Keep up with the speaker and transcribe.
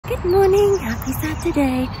Good morning, happy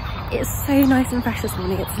Saturday. It's so nice and fresh this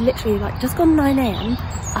morning. It's literally like just gone 9 AM,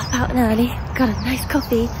 up out and early, got a nice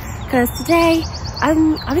coffee, because today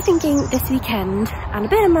I was thinking this weekend and a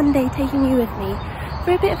bit of Monday taking you with me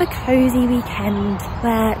for a bit of a cozy weekend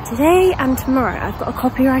where today and tomorrow I've got a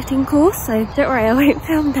copywriting course, so don't worry, I won't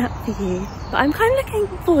film that for you. But I'm kind of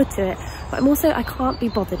looking forward to it, but I can't be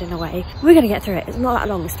bothered in a way. We're gonna get through it. It's not that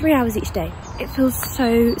long, it's 3 hours each day. It feels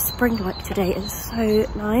so spring-like today, it's so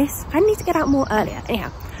nice. I need to get out more earlier.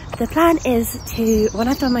 Anyhow, the plan is to, when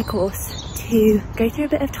I've done my course, to go through a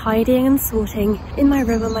bit of tidying and sorting in my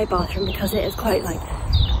room and my bathroom, because it is quite like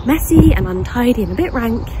messy and untidy and a bit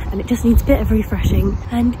rank, and it just needs a bit of refreshing.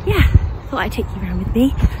 And yeah, thought I'd take you around with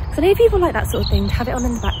me, because I know people like that sort of thing, to have it on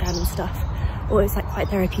in the background and stuff, or it's like quite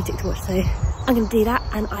therapeutic to watch. So I'm gonna do that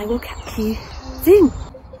and I will catch you soon.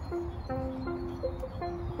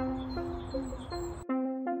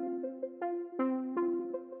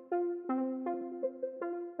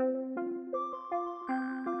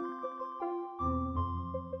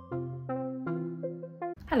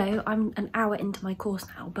 Hello, I'm an hour into my course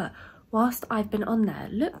now, but whilst I've been on there,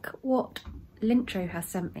 look what Lintro has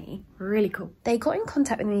sent me. Really cool. They got in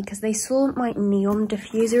contact with me because they saw my neon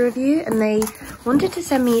diffuser review and they wanted to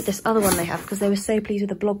send me this other one they have because they were so pleased with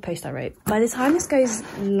the blog post I wrote. By the time this goes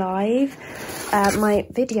live, my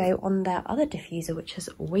video on their other diffuser, which is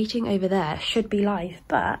waiting over there, should be live,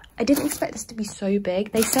 but I didn't expect this to be so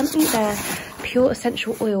big. They sent me their pure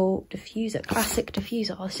essential oil diffuser, classic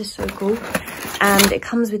diffuser. Oh, this is so cool. And it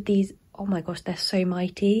comes with these, oh my gosh, they're so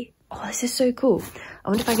mighty. Oh, this is so cool. I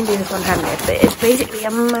wonder if I can do this one-handed, but it's basically a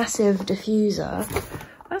massive diffuser.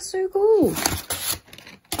 That's so cool.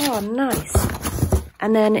 Oh, nice.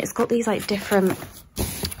 And then it's got these like different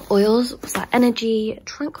oils. What's that? Energy,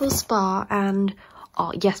 Tranquil Spa, and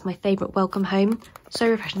oh yes, my favourite, Welcome Home. So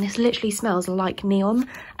refreshing. This literally smells like neon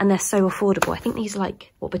and they're so affordable. I think these are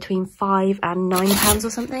like, what, between £5 and £9 or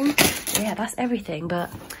something. So yeah, that's everything, but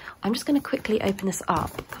I'm just going to quickly open this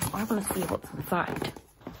up because I want to see what's inside.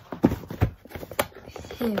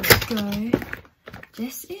 Here we go.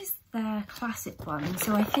 This is their classic one,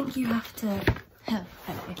 so I think you have to, hello.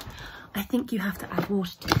 I think you have to add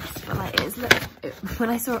water to this, but like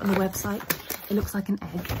when I saw it on the website, it looks like an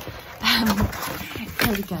egg.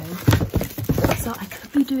 There we go. So I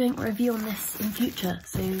could be doing a review on this in future,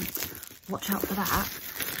 so watch out for that.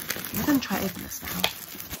 I'm going to try to open this now.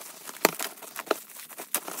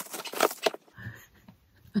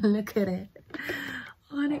 Look at it.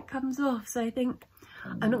 Oh, and it comes off, so I think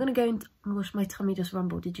I'm not going to go into, oh my gosh, my tummy just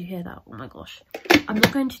rumbled. Did you hear that? Oh my gosh. I'm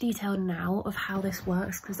not going into detail now of how this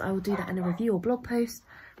works because I will do that in a review or blog post.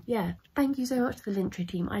 Yeah, thank you so much to the Lintro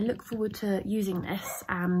team. I look forward to using this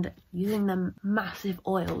and using them massive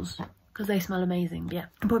oils because they smell amazing. But yeah,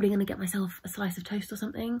 I'm probably going to get myself a slice of toast or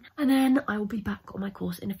something, and then I will be back on my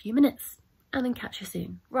course in a few minutes. And then catch you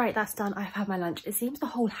soon. Right, that's done. I've had my lunch. It seems the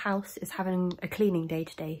whole house is having a cleaning day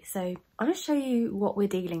today, so I'm gonna show you what we're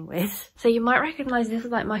dealing with. So you might recognise this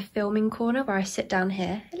as like my filming corner where I sit down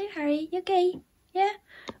here. Hello Harry, you okay? Yeah?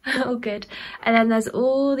 Oh good. And then there's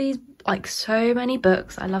all these, like so many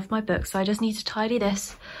books. I love my books, so I just need to tidy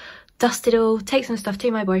this, dust it all, take some stuff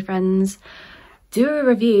to my boyfriend's, do a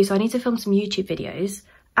review, so I need to film some YouTube videos,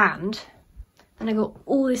 and I got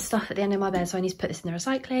all this stuff at the end of my bed, so I need to put this in the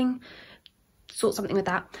recycling, sort something with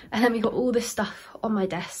that, and then we've got all this stuff on my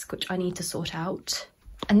desk which I need to sort out.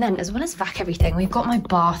 And then as well as vac everything, we've got my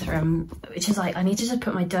bathroom, which is like, I need to just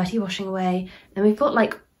put my dirty washing away, and we've got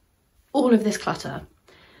like all of this clutter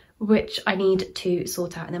which I need to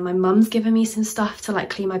sort out. And then my mum's given me some stuff to like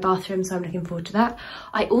clean my bathroom, so I'm looking forward to that.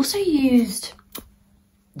 I also used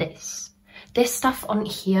this stuff on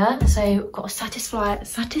here, so got a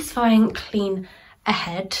satisfying clean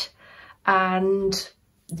ahead, and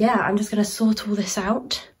yeah, I'm just going to sort all this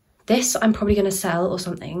out. This I'm probably going to sell or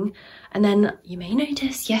something. And then you may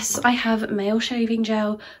notice, yes, I have male shaving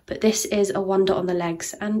gel, but this is a Wonder on the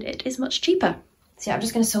legs and it is much cheaper. So yeah, I'm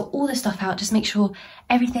just going to sort all this stuff out, just make sure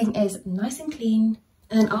everything is nice and clean.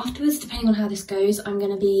 And then afterwards, depending on how this goes, I'm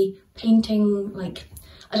going to be painting, like,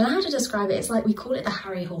 I don't know how to describe it. It's like, we call it the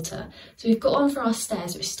Harry halter. So we've got one for our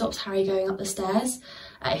stairs, which stops Harry going up the stairs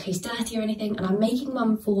if he's dirty or anything. And I'm making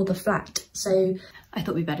one for the flat. So I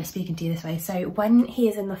thought we'd better speaking to you this way. So when he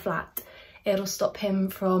is in the flat, it'll stop him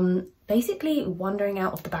from basically wandering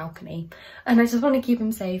out of the balcony. And I just want to keep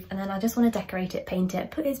him safe. And then I just want to decorate it, paint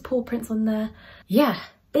it, put his paw prints on there. Yeah,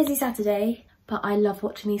 busy Saturday, but I love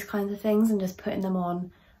watching these kinds of things and just putting them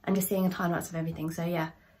on and just seeing a time lapse of everything. So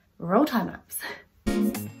yeah, roll time lapse.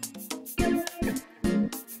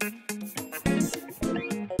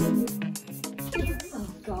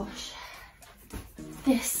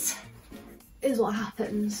 This is what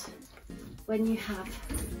happens when you have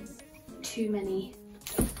too many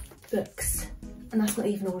books, and that's not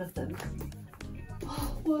even all of them.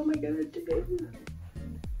 Oh, what am I gonna do?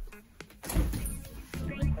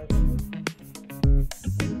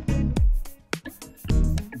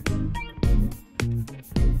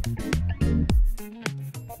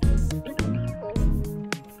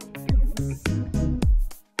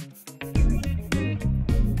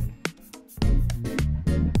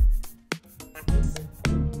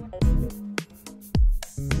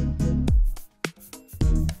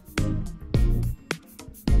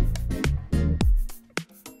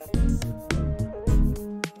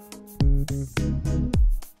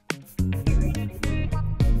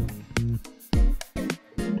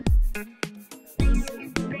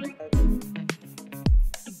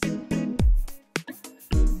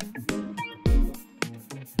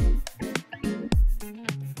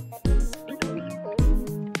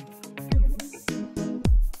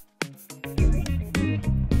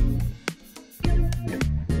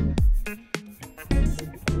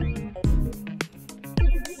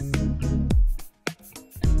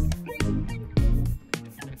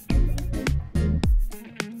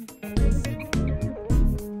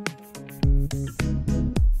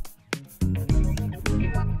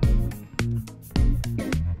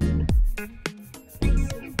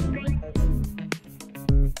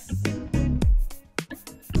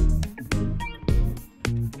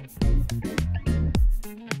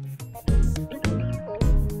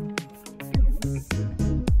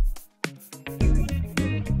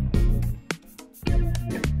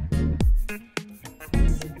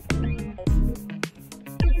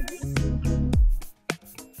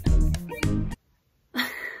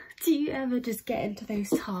 Ever just get into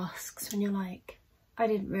those tasks when you're like, I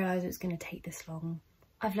didn't realise it was going to take this long.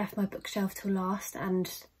 I've left my bookshelf till last and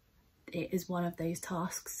it is one of those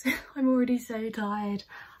tasks. I'm already so tired.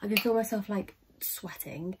 I can feel myself like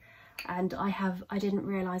sweating, and I didn't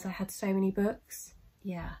realise I had so many books.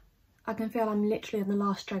 Yeah, I can feel I'm literally on the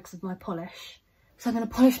last dregs of my polish. So I'm going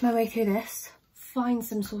to polish my way through this, find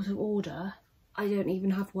some sort of order. I don't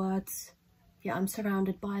even have words. Yeah, I'm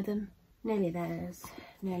surrounded by them. Nearly there,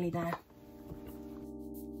 nearly there.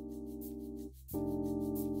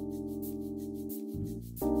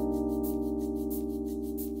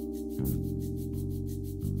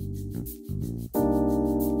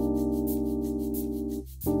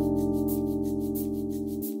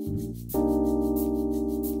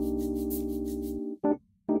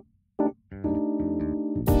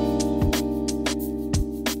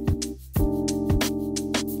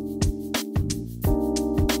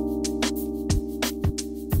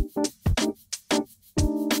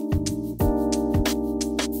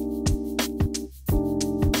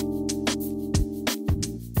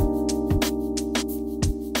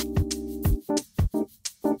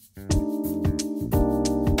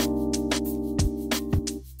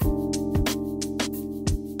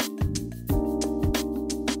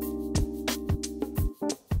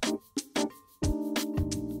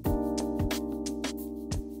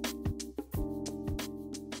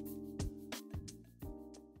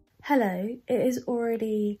 Hello, it is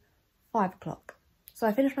already 5 o'clock. So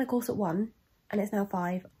I finished my course at 1 and it's now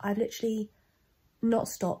 5. I've literally not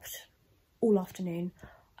stopped all afternoon.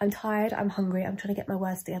 I'm tired, I'm hungry, I'm trying to get my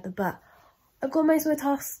words together, but I've got most of my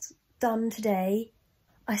tasks done today.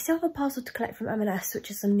 I still have a parcel to collect from M&S, which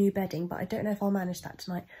is some new bedding, but I don't know if I'll manage that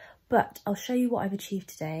tonight. But I'll show you what I've achieved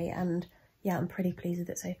today, and yeah, I'm pretty pleased with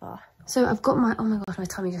it so far. So I've got my, oh my gosh, my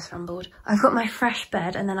tummy just rumbled. I've got my fresh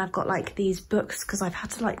bed, and then I've got like these books because I've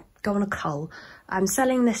had to like go on a cull. I'm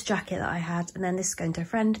selling this jacket that I had, and then this is going to a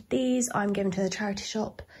friend. These I'm giving to the charity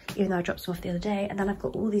shop, even though I dropped them off the other day. And then I've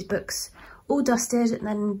got all these books all dusted, and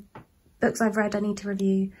then books I've read I need to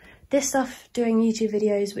review. This stuff doing YouTube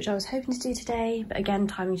videos, which I was hoping to do today, but again,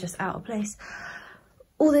 timing's just out of place.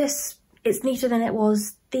 All this, it's neater than it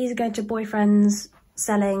was. These are going to boyfriends,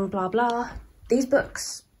 selling, blah, blah. These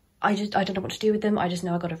books, I don't know what to do with them. I just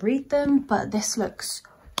know I got to read them, but this looks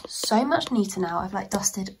so much neater now. I've like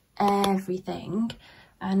dusted everything,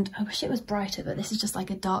 and I wish it was brighter, but this is just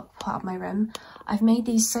like a dark part of my room. I've made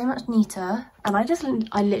these so much neater, and I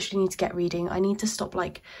literally need to get reading. I need to stop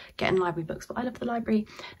like getting library books, but I love the library.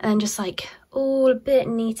 And then just like all a bit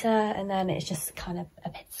neater, and then it's just kind of a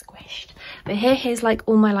bit squished. But here's like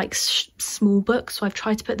all my like small books, so I've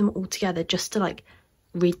tried to put them all together just to like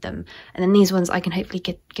read them. And then these ones I can hopefully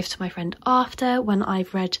give to my friend after, when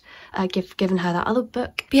I've read, given her that other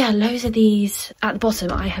book. But yeah, loads of these at the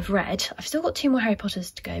bottom I have read. I've still got 2 more Harry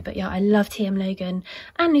Potters to go, but yeah, I love T.M. Logan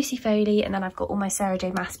and Lucy Foley, and then I've got all my Sarah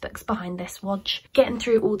J Maas books behind this wodge. Getting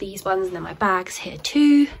through all these ones, and then my bag's here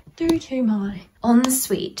too. Through to my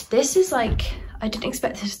ensuite. This is like, I didn't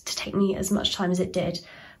expect this to take me as much time as it did,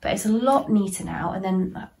 but it's a lot neater now. And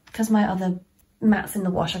then because my other mat's in the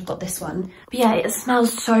wash, I've got this one. But yeah, it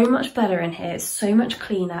smells so much better in here. It's so much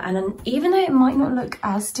cleaner, and then even though it might not look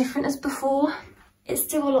as different as before, it's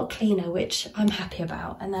still a lot cleaner, which I'm happy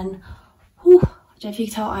about. And then, whew, I don't know if you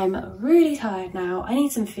can tell, I'm really tired now. I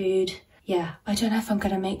need some food. Yeah, I don't know if I'm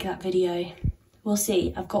gonna make that video. We'll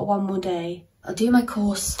see. I've got 1 more day. I'll do my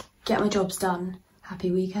course, get my jobs done.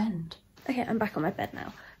 Happy weekend. Okay, I'm back on my bed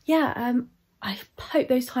now. Yeah, I hope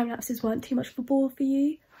those time lapses weren't too much of a bore for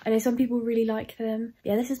you. I know some people really like them.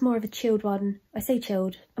 Yeah, this is more of a chilled one. I say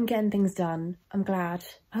chilled, I'm getting things done. I'm glad.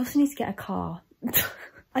 I also need to get a car.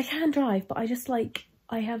 I can drive, but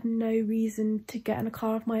I have no reason to get in a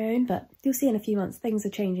car of my own, but you'll see in a few months things are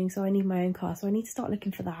changing, so I need my own car, so I need to start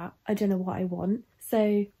looking for that. I don't know what I want.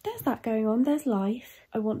 So there's that going on, there's life.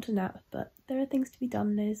 I want to nap, but there are things to be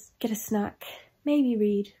done, Liz. Get a snack, maybe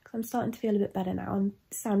read, because I'm starting to feel a bit better now. I'm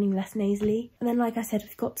sounding less nasally. And then, like I said,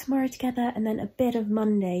 we've got tomorrow together, and then a bit of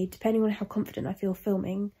Monday, depending on how confident I feel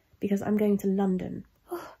filming, because I'm going to London.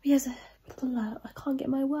 Oh, yes, I can't get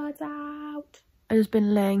my words out. I've just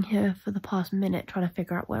been laying here for the past minute trying to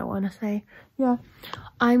figure out what I want to say. Yeah,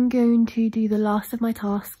 I'm going to do the last of my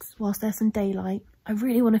tasks whilst there's some daylight. I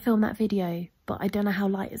really want to film that video, but I don't know how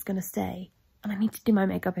light it's going to stay. And I need to do my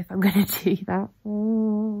makeup if I'm going to do that.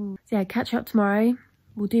 So yeah, catch you up tomorrow.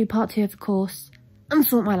 We'll do part 2 of the course and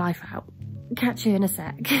sort my life out. Catch you in a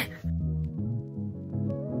sec.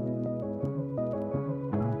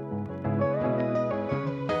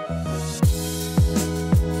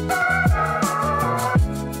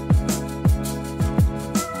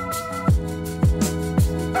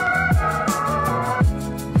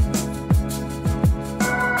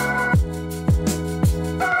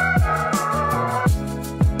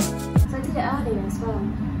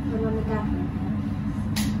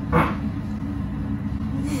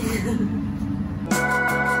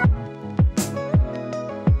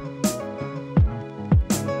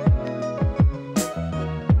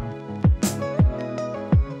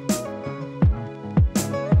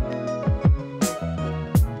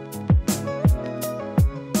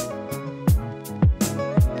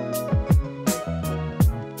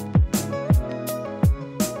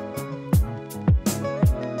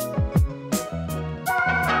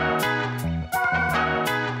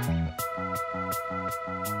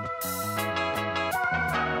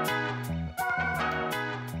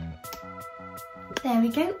 There we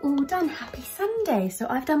go, all done. Happy Sunday. So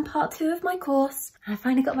I've done part 2 of my course and I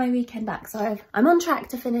finally got my weekend back. So I'm on track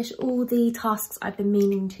to finish all the tasks I've been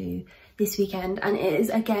meaning to this weekend, and it is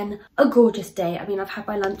again a gorgeous day. I mean, I've had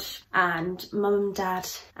my lunch and mum and dad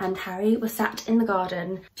and Harry were sat in the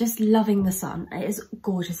garden just loving the sun. It is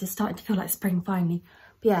gorgeous. It's starting to feel like spring finally.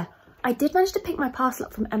 But yeah, I did manage to pick my parcel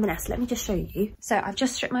up from M&S. Let me just show you. So I've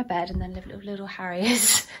just stripped my bed, and then little Harry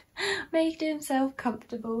has made himself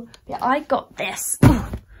comfortable. Yeah, I got this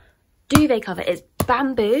duvet cover. It's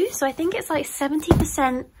bamboo, so I think it's like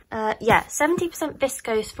 70%, 70%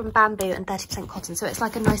 viscose from bamboo and 30% cotton. So it's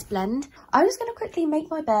like a nice blend. I'm just gonna quickly make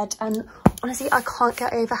my bed, and honestly, I can't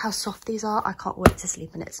get over how soft these are. I can't wait to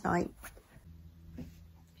sleep in it tonight.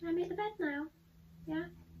 Can I make the bed now? Yeah.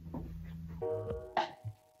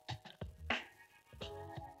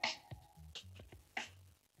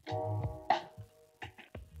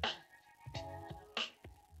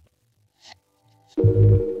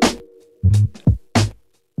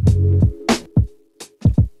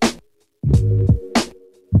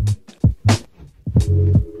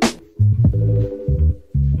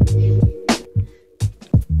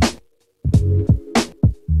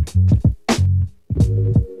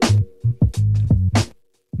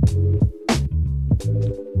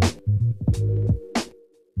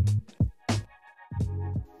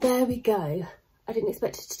 There we go. I didn't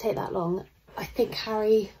expect it to take that long. I think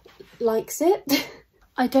Harry likes it.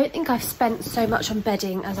 I don't think I've spent so much on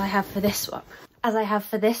bedding as I have for this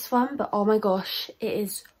one. But oh my gosh, it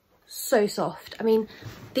is so soft. I mean,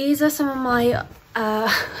 these are some of my,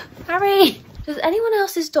 Harry! Does anyone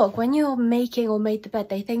else's dog, when you're making or made the bed,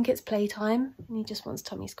 they think it's playtime? And he just wants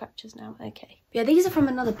tummy scratches now, okay. Yeah, these are from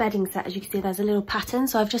another bedding set. As you can see, there's a little pattern,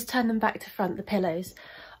 so I've just turned them back to front, the pillows.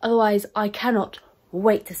 Otherwise, I cannot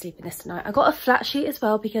wait to sleep in this tonight. I got a flat sheet as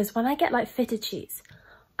well, because when I get like fitted sheets,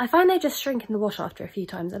 I find they just shrink in the wash after a few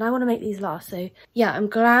times, and I want to make these last. So yeah, I'm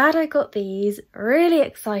glad I got these. Really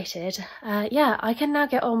excited. Yeah, I can now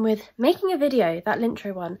get on with making a video, that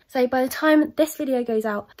Lintro one. So by the time this video goes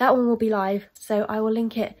out, that one will be live. So I will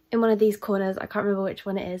link it in one of these corners. I can't remember which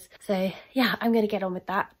one it is. So yeah, I'm going to get on with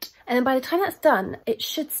that. And then by the time that's done, it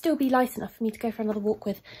should still be light enough for me to go for another walk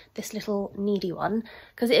with this little needy one,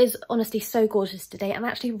 because it is honestly so gorgeous today and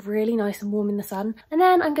actually really nice and warm in the sun. And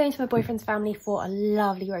then I'm going to my boyfriend's family for a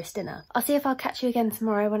lovely roast dinner. I'll see if I'll catch you again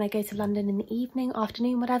tomorrow when I go to London in the evening,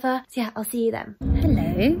 afternoon, whatever. So yeah, I'll see you then.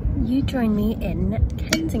 Hello, you join me in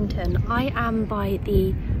Kensington. I am by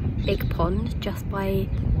the big pond, just by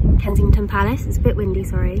Kensington Palace. It's a bit windy,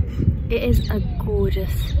 sorry. It is a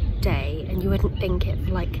gorgeous day, and you wouldn't think it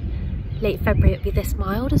for like late February it'd be this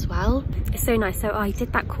mild as well. It's so nice. So I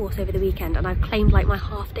did that course over the weekend, and I've claimed like my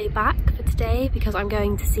half day back for today because I'm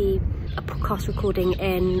going to see a podcast recording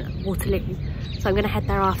in Waterloo. So I'm going to head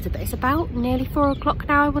there after, but it's about nearly 4 o'clock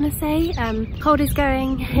now, I want to say. Cold is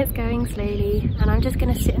going, it's going slowly, and I'm just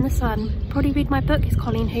going to sit in the sun, probably read my book. It's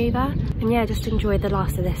Colleen Hoover, and yeah, just enjoy the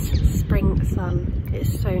last of this spring sun.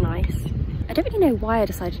 It's so nice. I don't really know why I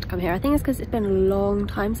decided to come here. I think it's because it's been a long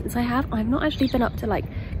time since I have. I've not actually been up to like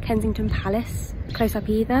Kensington Palace close up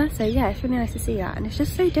either. So yeah, it's really nice to see that, and it's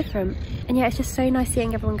just so different. And yeah, it's just so nice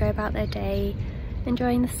seeing everyone go about their day,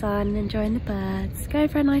 enjoying the sun, enjoying the birds, going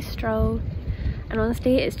for a nice stroll. And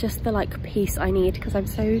honestly, it's just the like peace I need because I'm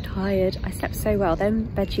so tired. I slept so well. Them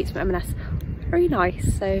bed sheets from M&S, very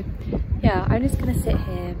nice. So yeah, I'm just gonna sit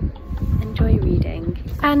here, enjoy reading,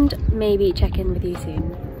 and maybe check in with you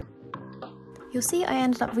soon. You'll see I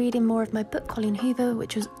ended up reading more of my book, Colleen Hoover,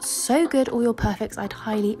 which was so good, all your perfects, I'd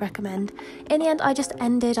highly recommend. In the end, I just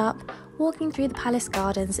ended up walking through the palace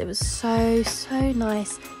gardens. It was so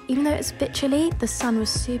nice. Even though it's a bit chilly, the sun was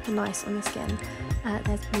super nice on the skin.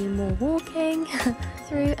 There's me more walking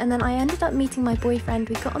through, and then I ended up meeting my boyfriend.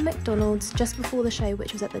 We got a McDonald's just before the show,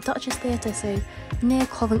 which was at the Duchess Theatre, so near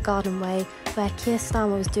Covent Garden Way, where Keir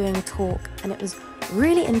Starmer was doing a talk, and it was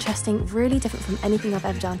really interesting, really different from anything I've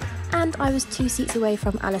ever done, and I was 2 seats away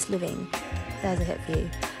from Alice living. There's a hit for you.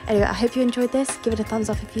 Anyway, I hope you enjoyed this. Give it a thumbs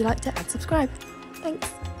up if you liked it, and subscribe. Thanks.